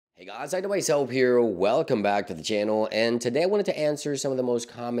Hey guys, I know myself here. Welcome back to the channel. And today I wanted to answer some of the most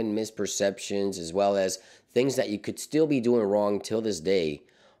common misperceptions as well as things that you could still be doing wrong till this day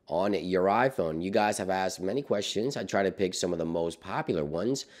on your iPhone. You guys have asked many questions. I try to pick some of the most popular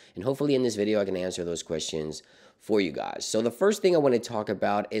ones, and hopefully in this video I can answer those questions for you guys. So the first thing I want to talk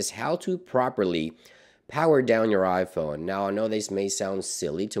about is how to properly power down your iPhone. Now, I know this may sound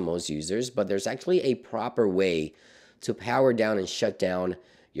silly to most users, but there's actually a proper way to power down and shut down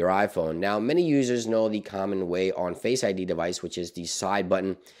your iPhone. Now, many users know the common way on Face ID device, which is the side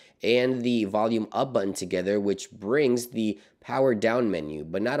button and the volume up button together, which brings the power down menu.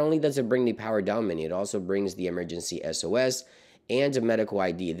 But not only does it bring the power down menu, it also brings the emergency SOS and a medical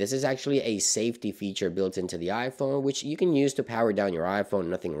ID. This is actually a safety feature built into the iPhone, which you can use to power down your iPhone.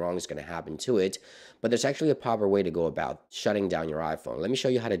 Nothing wrong is going to happen to it, but there's actually a proper way to go about shutting down your iPhone. Let me show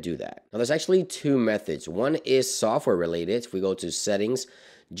you how to do that. Now, there's actually two methods. One is software related. If we go to settings,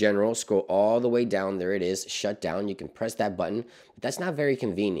 general, scroll all the way down, there it is, shut down. You can press that button, but that's not very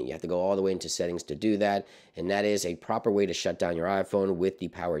convenient. You have to go all the way into settings to do that, and that is a proper way to shut down your iPhone with the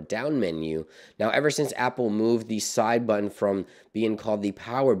power down menu. Now, ever since Apple moved the side button from being called the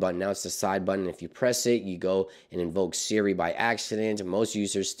power button, now it's the side button. If you press it, you go and invoke Siri by accident. Most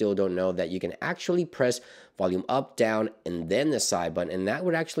users still don't know that you can actually press volume up, down, and then the side button, and that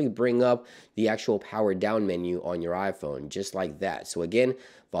would actually bring up the actual power down menu on your iPhone, just like that. So again,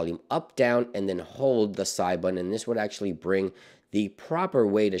 volume up, down, and then hold the side button, and this would actually bring the proper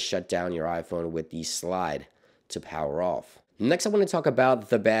way to shut down your iPhone with the slide to power off. Next, I want to talk about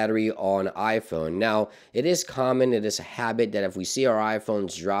the battery on iPhone. Now, it is common, it is a habit that if we see our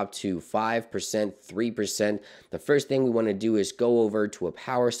iPhones drop to 5%, 3%, the first thing we want to do is go over to a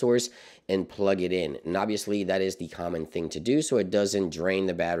power source and plug it in. And obviously, that is the common thing to do so it doesn't drain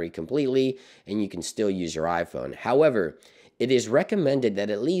the battery completely and you can still use your iPhone. However, it is recommended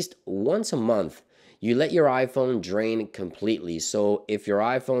that at least once a month, you let your iPhone drain completely. So if your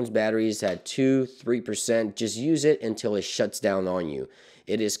iPhone's battery is at 2-3%, just use it until it shuts down on you.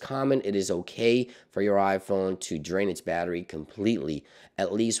 It is common, it is okay for your iPhone to drain its battery completely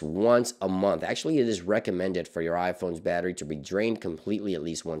at least once a month. Actually, it is recommended for your iPhone's battery to be drained completely at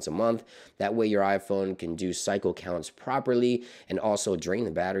least once a month. That way your iPhone can do cycle counts properly and also drain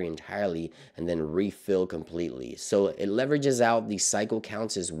the battery entirely and then refill completely. So it leverages out the cycle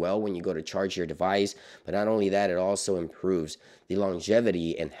counts as well when you go to charge your device. But not only that, it also improves the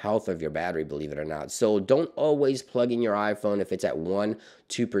longevity and health of your battery, believe it or not. So don't always plug in your iPhone if it's at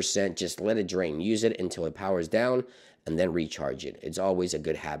 1-2%. Just let it drain. Use it until it powers down and then recharge it. It's always a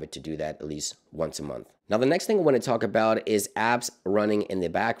good habit to do that at least once a month. Now, the next thing I want to talk about is apps running in the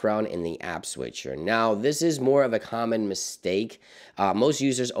background in the app switcher. Now, this is more of a common mistake. Most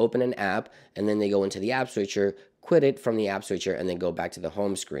users open an app and then they go into the app switcher, quit it from the app switcher, and then go back to the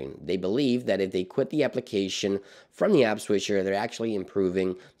home screen. They believe that if they quit the application from the app switcher, they're actually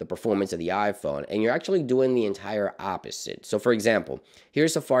improving the performance of the iPhone, and you're actually doing the entire opposite. So for example,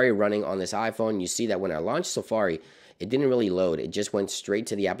 here's Safari running on this iPhone. You see that when I launched Safari, it didn't really load. It just went straight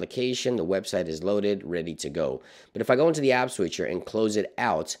to the application. The website is loaded, ready to go. But if I go into the app switcher and close it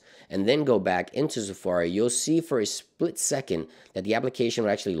out and then go back into Safari, you'll see for a split second that the application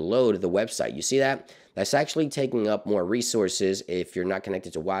will actually load the website. You see that? That's actually taking up more resources. If you're not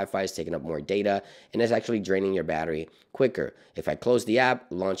connected to Wi-Fi, it's taking up more data, and it's actually draining your battery quicker. If I close the app,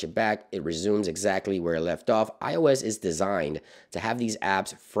 launch it back, it resumes exactly where it left off. iOS is designed to have these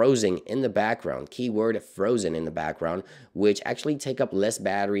apps frozen in the background, keyword frozen in the background, which actually take up less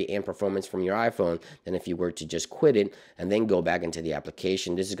battery and performance from your iPhone than if you were to just quit it and then go back into the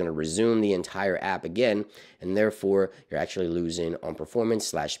application. This is going to resume the entire app again, and therefore you're actually losing on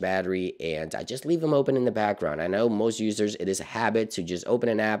performance / battery, and I just leave them open in the background. I know most users, it is a habit to just open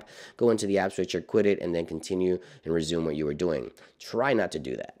an app, go into the app switcher, quit it, and then continue and resume what you were doing. Try not to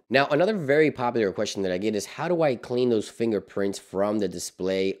do that. Now, another very popular question that I get is, how do I clean those fingerprints from the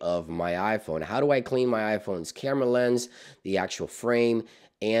display of my iPhone? How do I clean my iPhone's camera lens, the actual frame,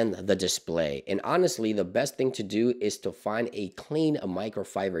 and the display? And honestly, the best thing to do is to find a clean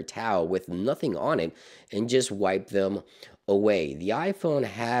microfiber towel with nothing on it and just wipe them away. The iPhone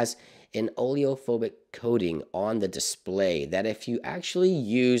has an oleophobic coating on the display that if you actually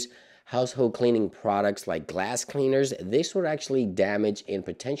use household cleaning products like glass cleaners, this would actually damage and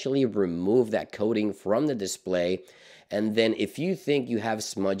potentially remove that coating from the display. And then if you think you have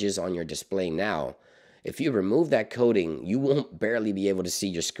smudges on your display now, if you remove that coating, you won't barely be able to see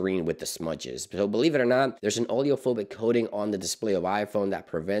your screen with the smudges. So believe it or not, there's an oleophobic coating on the display of iPhone that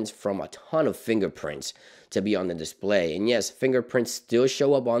prevents from a ton of fingerprints to be on the display. And yes, fingerprints still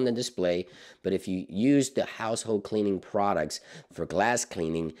show up on the display, but if you use the household cleaning products for glass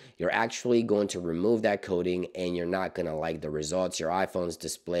cleaning, you're actually going to remove that coating and you're not going to like the results. Your iPhone's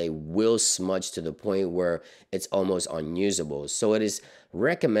display will smudge to the point where it's almost unusable. So it is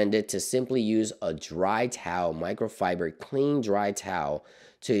recommended to simply use a dry towel, microfiber clean dry towel,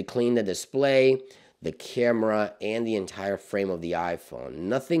 to clean the display, the camera, and the entire frame of the iPhone.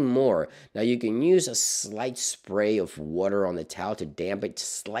 Nothing more. Now you can use a slight spray of water on the towel to damp it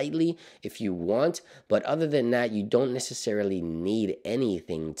slightly if you want, but other than that, you don't necessarily need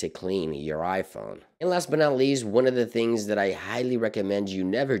anything to clean your iPhone. And last but not least, one of the things that I highly recommend you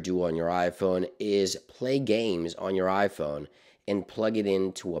never do on your iPhone is play games on your iPhone and plug it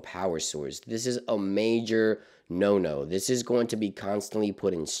into a power source. This is a major no. This is going to be constantly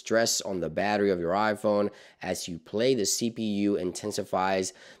putting stress on the battery of your iPhone. As you play, the CPU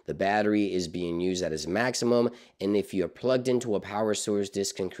intensifies, the battery is being used at its maximum, and if you're plugged into a power source,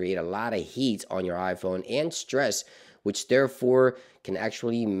 this can create a lot of heat on your iPhone and stress, which therefore can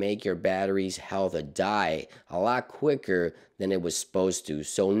actually make your battery's health die a lot quicker than it was supposed to.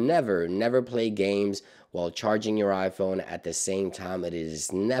 So never play games while charging your iPhone at the same time. It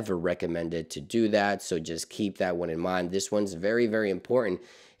is never recommended to do that, so just keep that one in mind. This one's very important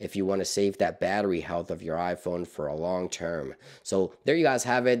if you want to save that battery health of your iPhone for a long term. So there you guys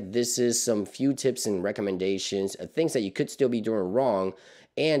have it. This is some few tips and recommendations of things that you could still be doing wrong.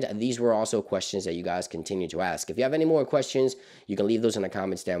 And these were also questions that you guys continue to ask. If you have any more questions, you can leave those in the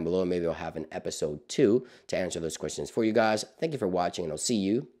comments down below. Maybe I'll have an episode 2 to answer those questions for you guys. Thank you for watching, and I'll see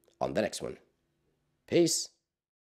you on the next one. Peace.